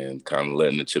 and kind of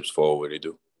letting the chips fall where they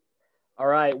do. All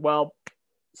right. Well,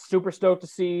 super stoked to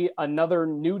see another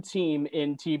new team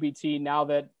in TBT now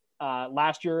that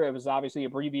last year it was obviously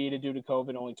abbreviated due to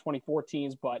COVID, only 24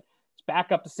 teams, but it's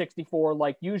back up to 64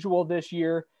 like usual this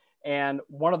year. And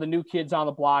one of the new kids on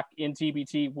the block in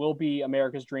TBT will be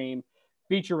America's Dream,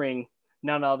 featuring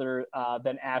none other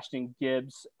than Ashton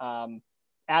Gibbs.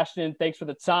 Ashton, thanks for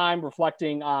the time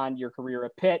reflecting on your career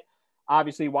at Pitt,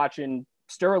 obviously watching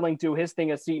Sterling do his thing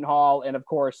at Seton Hall, and of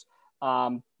course,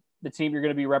 the team you're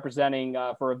going to be representing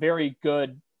for a very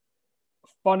good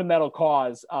fundamental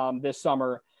cause this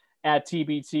summer at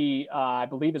TBT. I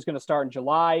believe it's going to start in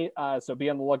July, so be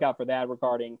on the lookout for that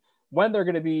regarding when they're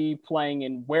going to be playing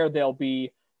and where they'll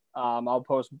be. I'll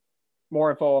post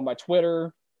more info on my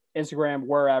Twitter, Instagram,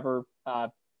 wherever.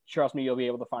 Trust me, you'll be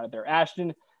able to find it there.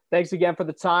 Ashton, thanks again for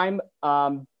the time.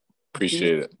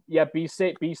 Appreciate it. Yeah, be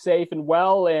safe and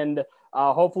well, and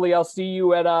hopefully I'll see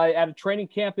you at a training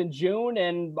camp in June,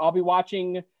 and I'll be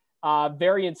watching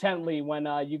very intently when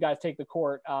you guys take the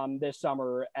court this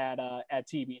summer at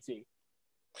TBT.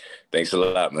 Thanks a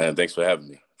lot, man. Thanks for having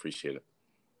me. Appreciate it.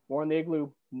 More on the Igloo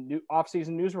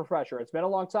off-season news refresher. It's been a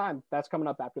long time. That's coming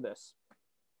up after this.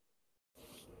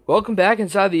 Welcome back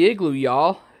inside the Igloo,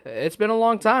 y'all. It's been a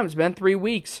long time. It's been 3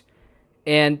 weeks.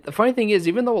 And the funny thing is,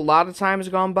 even though a lot of time has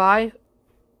gone by,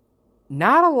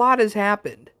 not a lot has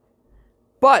happened.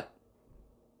 But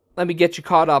let me get you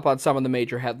caught up on some of the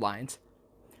major headlines.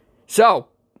 So,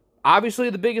 obviously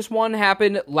the biggest one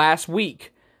happened last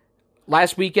week.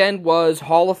 Last weekend was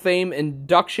Hall of Fame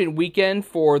induction weekend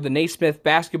for the Naismith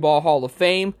Basketball Hall of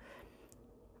Fame.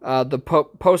 The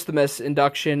posthumous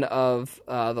induction of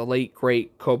the late,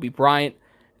 great Kobe Bryant.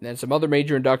 And then some other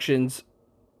major inductions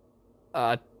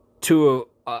to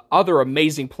other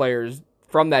amazing players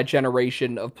from that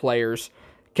generation of players.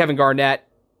 Kevin Garnett,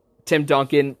 Tim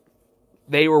Duncan,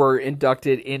 they were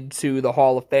inducted into the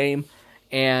Hall of Fame.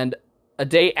 And a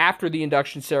day after the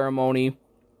induction ceremony,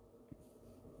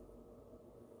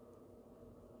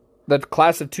 the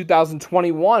class of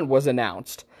 2021 was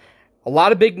announced. A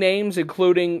lot of big names,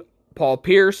 including Paul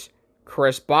Pierce,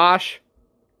 Chris Bosh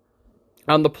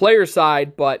on the player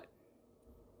side, but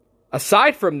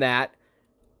aside from that,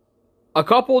 a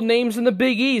couple names in the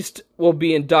Big East will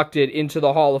be inducted into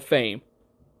the Hall of Fame.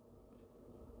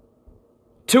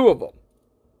 2 of them.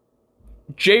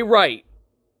 Jay Wright,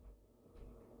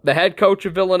 the head coach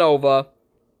of Villanova,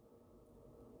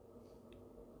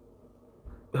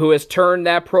 who has turned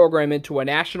that program into a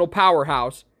national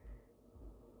powerhouse,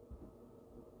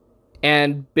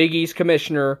 and Big East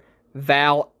Commissioner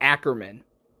Val Ackerman.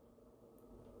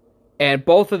 And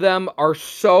both of them are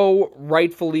so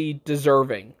rightfully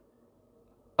deserving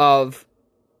of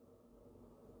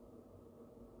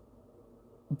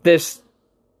this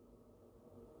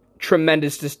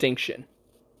tremendous distinction.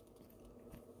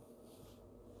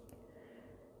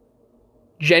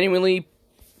 Genuinely,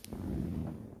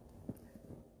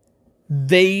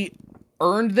 they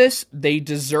earned this, they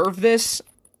deserve this,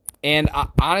 and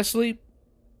honestly,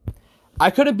 I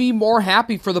couldn't be more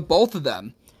happy for the both of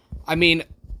them. I mean,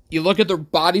 you look at their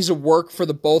bodies of work for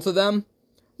the both of them.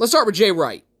 Let's start with Jay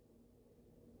Wright.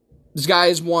 This guy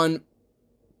has won,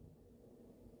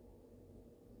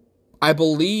 I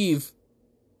believe,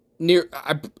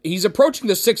 he's approaching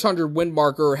the 600 win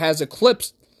mark, or has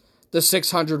eclipsed the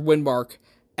 600 win mark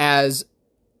as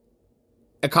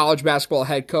a college basketball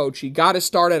head coach. He got his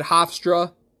start at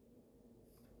Hofstra,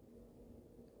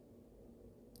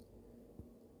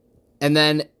 and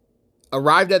then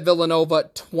arrived at Villanova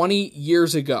 20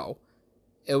 years ago.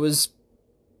 It was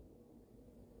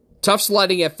tough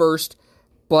sledding at first,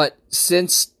 but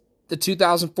since the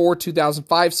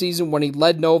 2004-2005 season, when he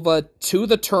led Nova to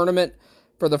the tournament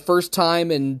for the first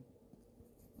time in,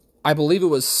 I believe it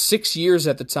was 6 years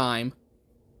at the time,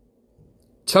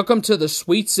 took him to the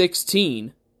Sweet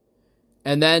 16,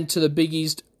 and then to the Big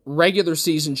East regular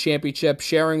season championship,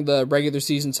 sharing the regular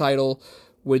season title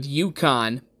with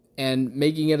UConn, and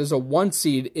making it as a 1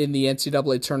 seed in the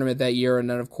NCAA tournament that year, and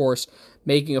then, of course,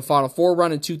 making a Final Four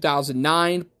run in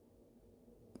 2009.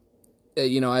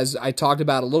 As I talked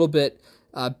about a little bit,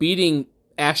 beating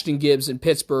Ashton Gibbs in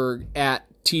Pittsburgh at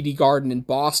TD Garden in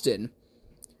Boston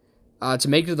to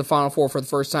make it to the Final Four for the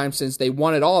first time since they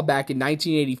won it all back in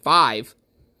 1985.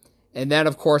 And then,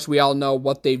 of course, we all know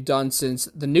what they've done since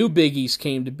the new Big East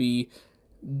came to be.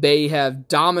 They have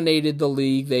dominated the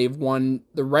league. They've won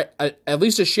at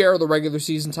least a share of the regular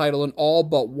season title in all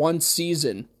but one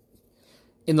season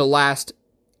in the last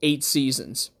 8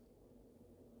 seasons.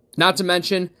 Not to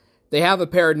mention, they have a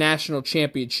pair of national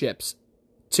championships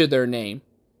to their name.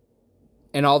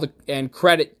 And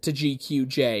credit to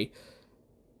GQJ,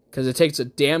 because it takes a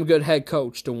damn good head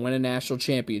coach to win a national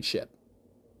championship.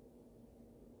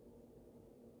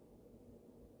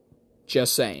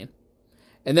 Just saying.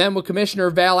 And then with Commissioner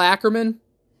Val Ackerman,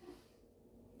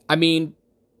 I mean,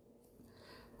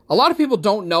 a lot of people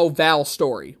don't know Val's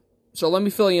story. So let me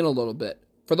fill you in a little bit.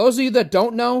 For those of you that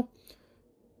don't know,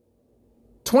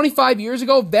 25 years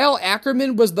ago, Val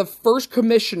Ackerman was the first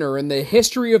commissioner in the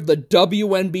history of the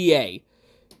WNBA.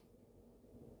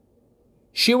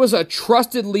 She was a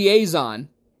trusted liaison,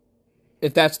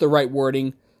 if that's the right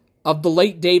wording, of the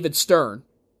late David Stern,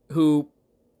 who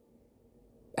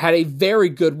had a very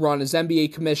good run as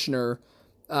NBA commissioner.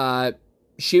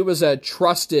 She was a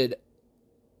trusted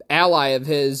ally of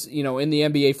his, in the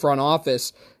NBA front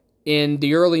office in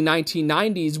the early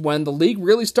 1990s when the league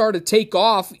really started to take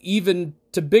off even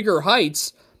to bigger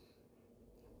heights,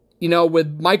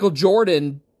 with Michael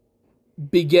Jordan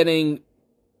beginning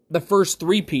the first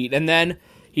three-peat. And then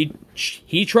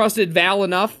he trusted Val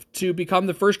enough to become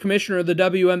the first commissioner of the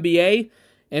WNBA.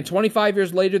 And 25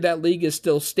 years later, that league is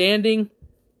still standing.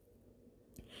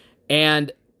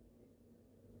 And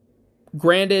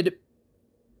granted,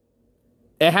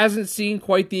 it hasn't seen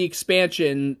quite the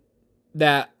expansion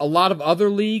that a lot of other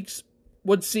leagues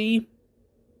would see.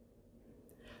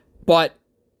 But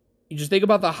you just think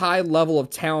about the high level of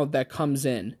talent that comes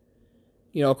in,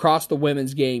 across the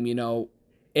women's game.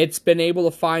 It's been able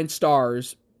to find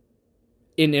stars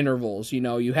in intervals.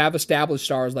 You have established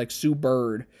stars like Sue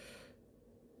Bird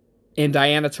and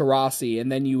Diana Taurasi,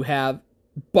 and then you have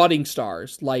budding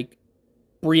stars like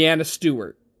Brianna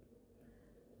Stewart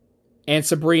and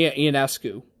Sabrina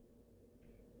Ionescu.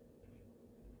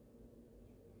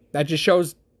 That just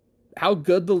shows how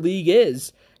good the league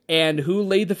is. And who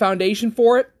laid the foundation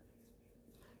for it?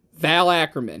 Val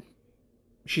Ackerman.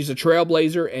 She's a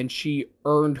trailblazer, and she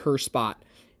earned her spot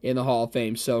in the Hall of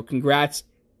Fame. So congrats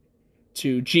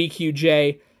to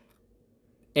GQJ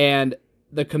and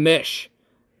the commish,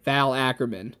 Val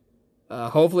Ackerman.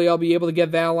 Hopefully I'll be able to get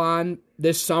Val on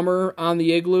this summer on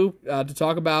the Igloo to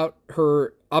talk about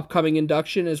her upcoming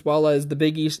induction as well as the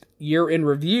Big East year in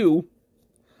review,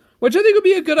 which I think would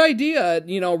be a good idea,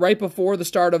 right before the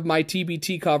start of my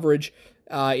TBT coverage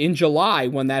in July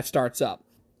when that starts up.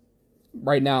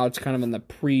 Right now, it's kind of in the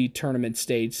pre-tournament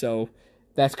stage, so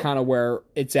that's kind of where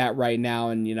it's at right now.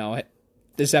 And,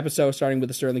 this episode, starting with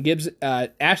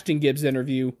the Ashton Gibbs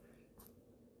interview,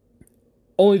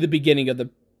 only the beginning of the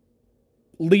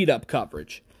lead-up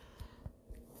coverage.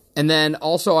 And then,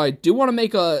 also, I do want to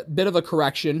make a bit of a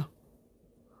correction.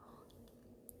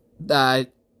 Shout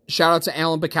out to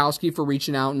Alan Bukowski for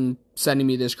reaching out and sending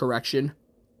me this correction.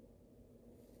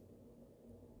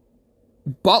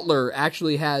 Butler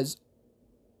actually has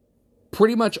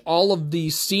pretty much all of the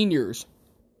seniors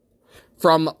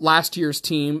from last year's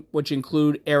team, which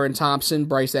include Aaron Thompson,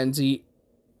 Bryce Enzi,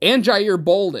 and Jair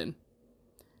Bolden.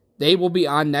 They will be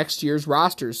on next year's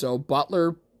roster. So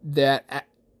Butler, that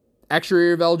extra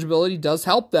year of eligibility does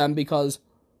help them because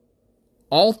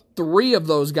all three of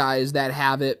those guys that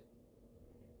have it,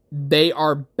 they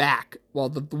are back. Well,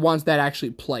 the ones that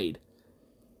actually played.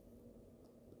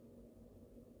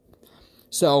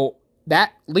 So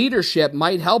that leadership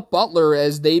might help Butler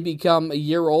as they become a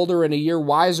year older and a year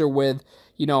wiser with,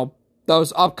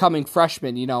 those upcoming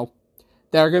freshmen,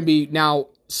 that are going to be now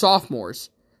sophomores.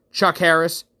 Chuck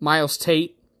Harris, Miles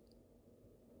Tate.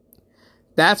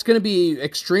 That's going to be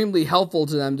extremely helpful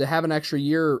to them to have an extra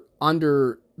year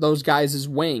under those guys'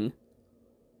 wing.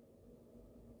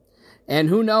 And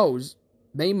who knows,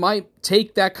 they might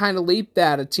take that kind of leap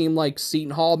that a team like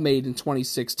Seton Hall made in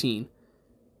 2016.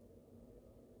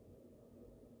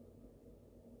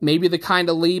 Maybe the kind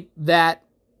of leap that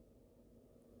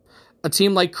a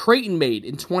team like Creighton made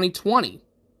in 2020.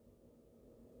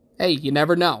 Hey, you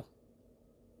never know.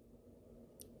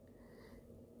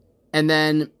 And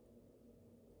then,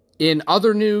 in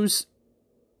other news,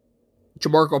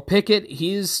 Jamarco Pickett,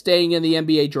 he's staying in the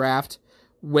NBA draft,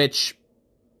 which,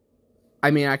 I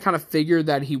kind of figured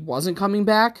that he wasn't coming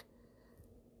back.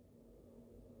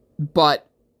 But,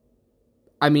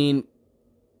 I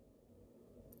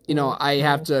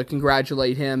have to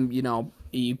congratulate him.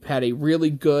 He had a really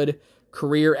good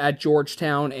career at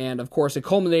Georgetown, and of course it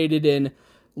culminated in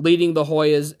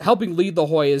helping lead the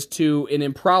Hoyas to an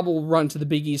improbable run to the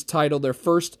Big East title, their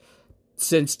first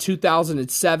since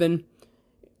 2007,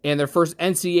 and their first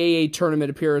NCAA tournament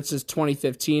appearance since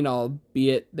 2015,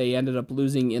 albeit they ended up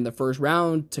losing in the first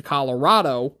round to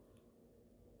Colorado.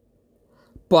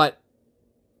 But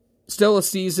still a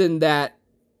season that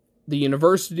the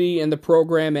university and the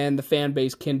program and the fan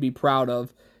base can be proud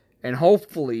of. And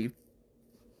hopefully,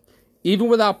 even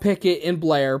without Pickett and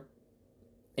Blair,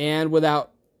 and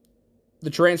without the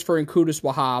transfer in Qudus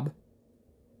Wahab,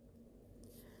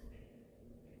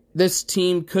 this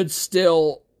team could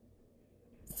still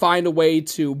find a way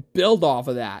to build off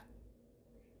of that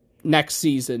next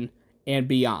season and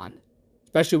beyond.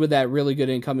 Especially with that really good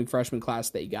incoming freshman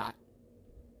class they got.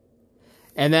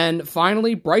 And then,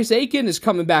 finally, Bryce Aiken is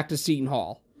coming back to Seton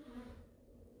Hall.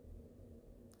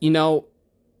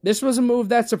 This was a move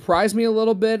that surprised me a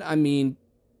little bit.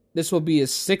 This will be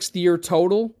his 6th year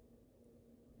total.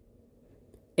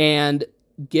 And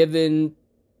given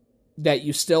that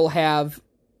you still have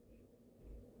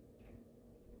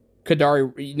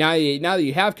Kadari, now that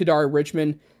you have Kadari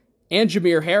Richmond and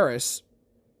Jameer Harris,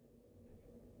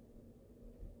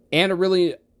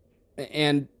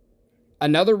 and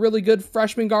another really good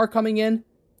freshman guard coming in,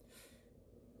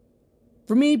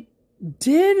 for me,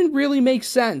 didn't really make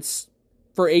sense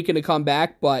for Aiken to come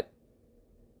back, but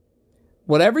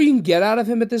whatever you can get out of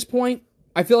him at this point,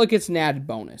 I feel like it's an added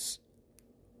bonus.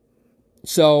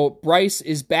 So Bryce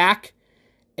is back,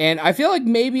 and I feel like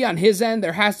maybe on his end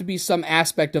there has to be some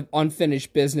aspect of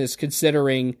unfinished business,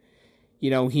 considering,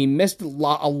 he missed a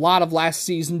lot of last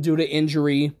season due to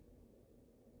injury,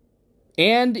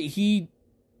 and he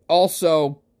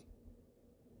also,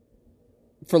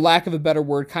 for lack of a better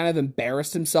word, kind of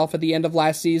embarrassed himself at the end of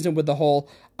last season with the whole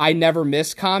 "I never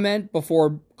miss" comment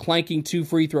before clanking 2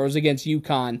 free throws against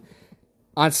UConn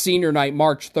on senior night,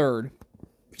 March 3rd.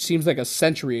 Which seems like a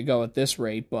century ago at this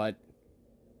rate, but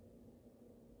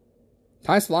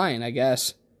time's flying, I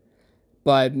guess.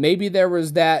 But maybe there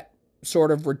was that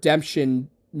sort of redemption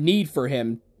need for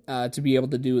him to be able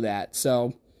to do that.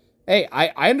 So, hey,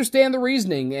 I understand the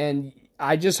reasoning, and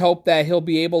I just hope that he'll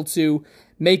be able to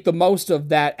make the most of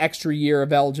that extra year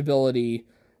of eligibility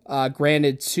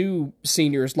granted to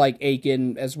seniors like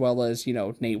Aiken, as well as,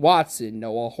 Nate Watson,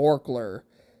 Noah Horkler,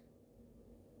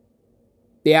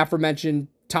 the aforementioned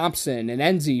Thompson and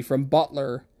Enzi from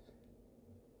Butler.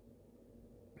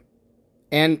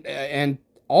 And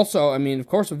also, of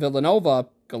course, with Villanova,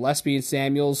 Gillespie and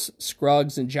Samuels,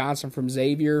 Scruggs and Johnson from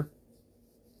Xavier.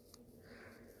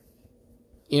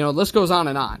 The list goes on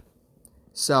and on.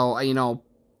 So,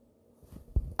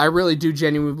 I really do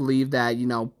genuinely believe that,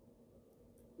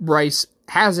 Bryce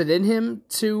has it in him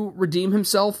to redeem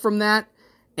himself from that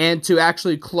and to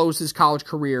actually close his college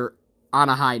career on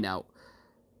a high note.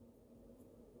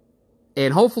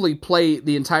 And hopefully play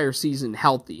the entire season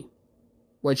healthy,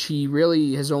 which he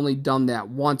really has only done that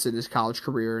once in his college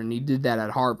career, and he did that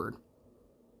at Harvard.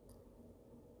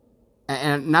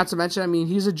 And not to mention,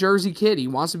 he's a Jersey kid. He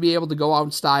wants to be able to go out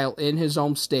in style in his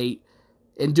own state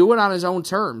and do it on his own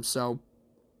terms. So,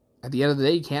 at the end of the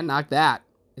day, you can't knock that.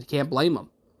 You can't blame him.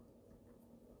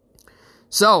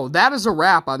 So, that is a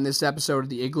wrap on this episode of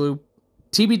the Igloo.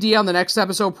 TBD on the next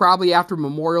episode, probably after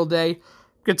Memorial Day.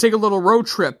 I'm going to take a little road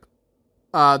trip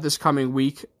this coming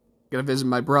week. Going to visit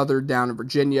my brother down in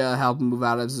Virginia, help him move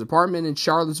out of his apartment in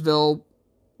Charlottesville,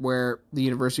 where the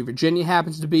University of Virginia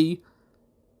happens to be.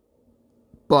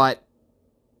 But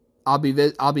I'll be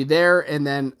there, and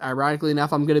then, ironically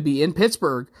enough, I'm going to be in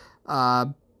Pittsburgh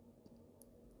to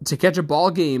catch a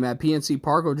ball game at PNC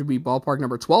Park, which would be ballpark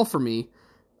number 12 for me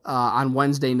on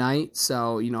Wednesday night.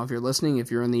 So, if you're listening,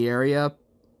 if you're in the area,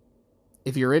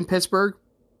 if you're in Pittsburgh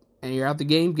and you're at the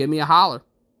game, give me a holler.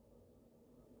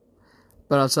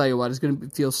 But I'll tell you what, it's going to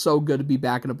feel so good to be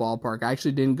back in a ballpark. I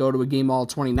actually didn't go to a game all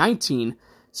 2019.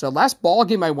 So last ball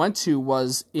game I went to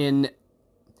was in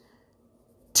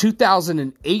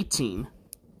 2018.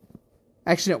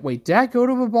 Actually, no, wait, did I go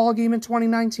to a ball game in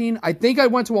 2019? I think I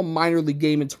went to a minor league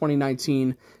game in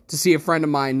 2019 to see a friend of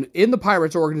mine in the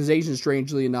Pirates organization,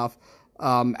 strangely enough,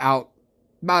 out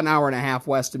about an hour and a half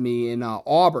west of me in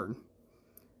Auburn.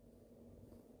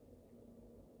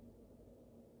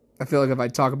 I feel like if I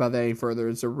talk about that any further,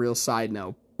 it's a real side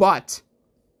note. But,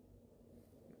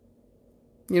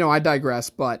 I digress.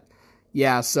 But,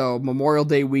 yeah, so Memorial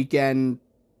Day weekend,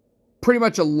 pretty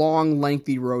much a long,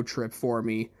 lengthy road trip for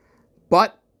me.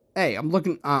 But, hey, I'm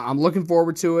looking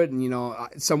forward to it. And,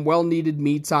 some well-needed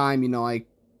me time.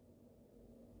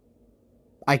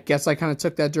 I guess I kind of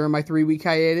took that during my 3-week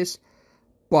hiatus.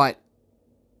 But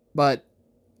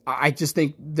I just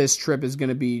think this trip is going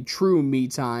to be true me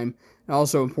time. And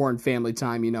also important family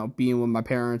time, being with my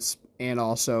parents and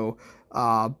also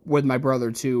with my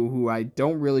brother, too, who I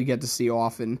don't really get to see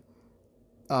often.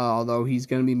 Although he's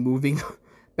going to be moving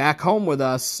back home with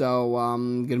us, so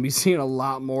I'm going to be seeing a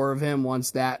lot more of him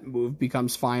once that move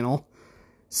becomes final.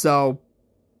 So,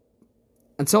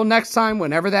 until next time,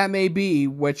 whenever that may be,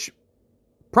 which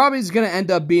probably is going to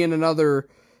end up being another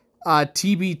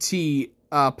TBT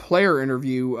player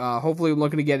interview. Hopefully, I'm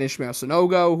looking to get Ishmael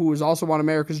Sanogo, who is also on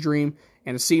America's Dream,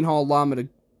 and a Seton Hall alum and a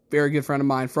very good friend of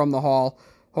mine from the Hall.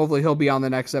 Hopefully, he'll be on the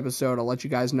next episode. I'll let you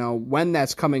guys know when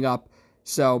that's coming up.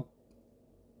 So,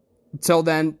 until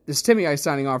then, this is Timmy Ice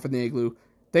signing off from the Igloo.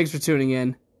 Thanks for tuning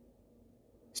in.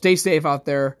 Stay safe out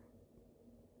there.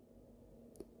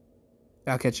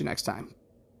 I'll catch you next time.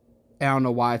 I don't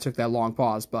know why I took that long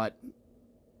pause, but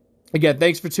again,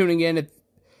 thanks for tuning in.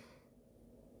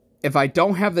 If I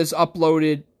don't have this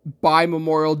uploaded by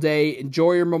Memorial Day,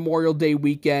 enjoy your Memorial Day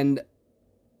weekend.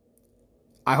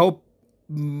 I hope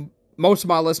most of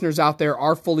my listeners out there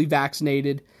are fully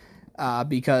vaccinated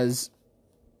because,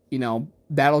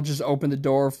 that'll just open the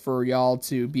door for y'all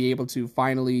to be able to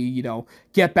finally,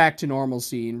 get back to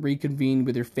normalcy and reconvene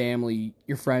with your family,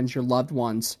 your friends, your loved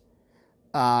ones.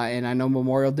 And I know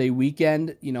Memorial Day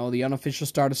weekend, the unofficial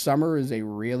start of summer is a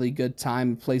really good time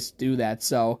and place to do that.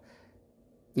 So,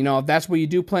 if that's what you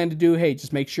do plan to do, hey,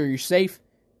 just make sure you're safe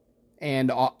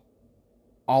and all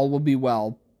will be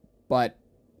well. But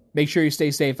make sure you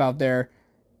stay safe out there.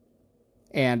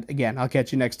 And again, I'll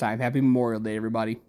catch you next time. Happy Memorial Day, everybody.